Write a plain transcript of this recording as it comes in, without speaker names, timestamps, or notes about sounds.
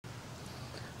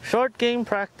Short game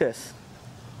practice.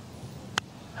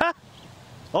 Ha!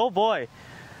 Oh boy.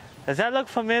 Does that look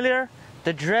familiar?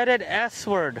 The dreaded S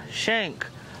word, shank.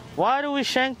 Why do we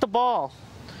shank the ball?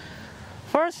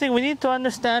 First thing, we need to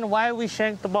understand why we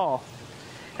shank the ball.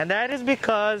 And that is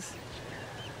because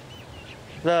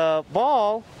the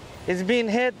ball is being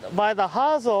hit by the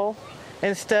hosel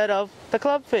instead of the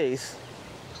club face.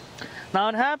 Now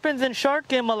it happens in short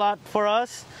game a lot for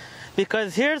us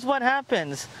because here's what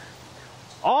happens.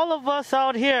 All of us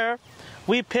out here,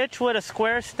 we pitch with a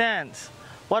square stance.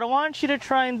 What I want you to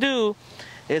try and do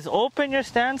is open your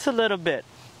stance a little bit,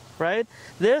 right?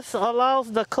 This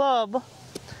allows the club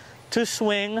to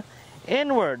swing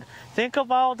inward. Think of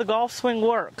how the golf swing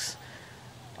works.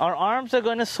 Our arms are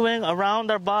going to swing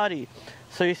around our body.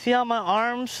 So you see how my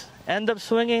arms end up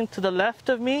swinging to the left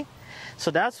of me?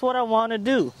 So that's what I want to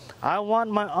do. I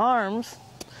want my arms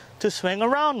to swing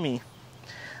around me.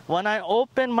 When I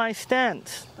open my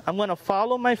stance, I'm going to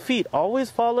follow my feet.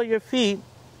 Always follow your feet.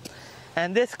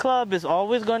 And this club is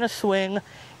always going to swing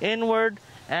inward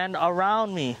and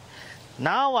around me.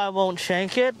 Now I won't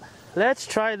shank it. Let's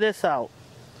try this out.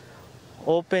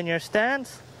 Open your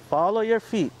stance, follow your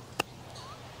feet.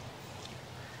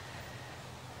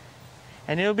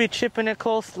 And you'll be chipping it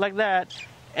close like that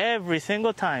every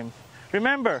single time.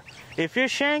 Remember, if you're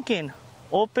shanking,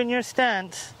 open your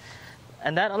stance,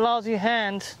 and that allows your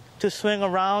hands to swing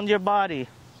around your body.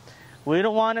 We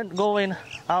don't want it going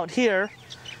out here.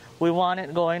 We want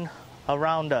it going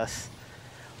around us.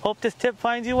 Hope this tip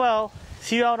finds you well.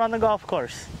 See you out on the golf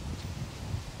course.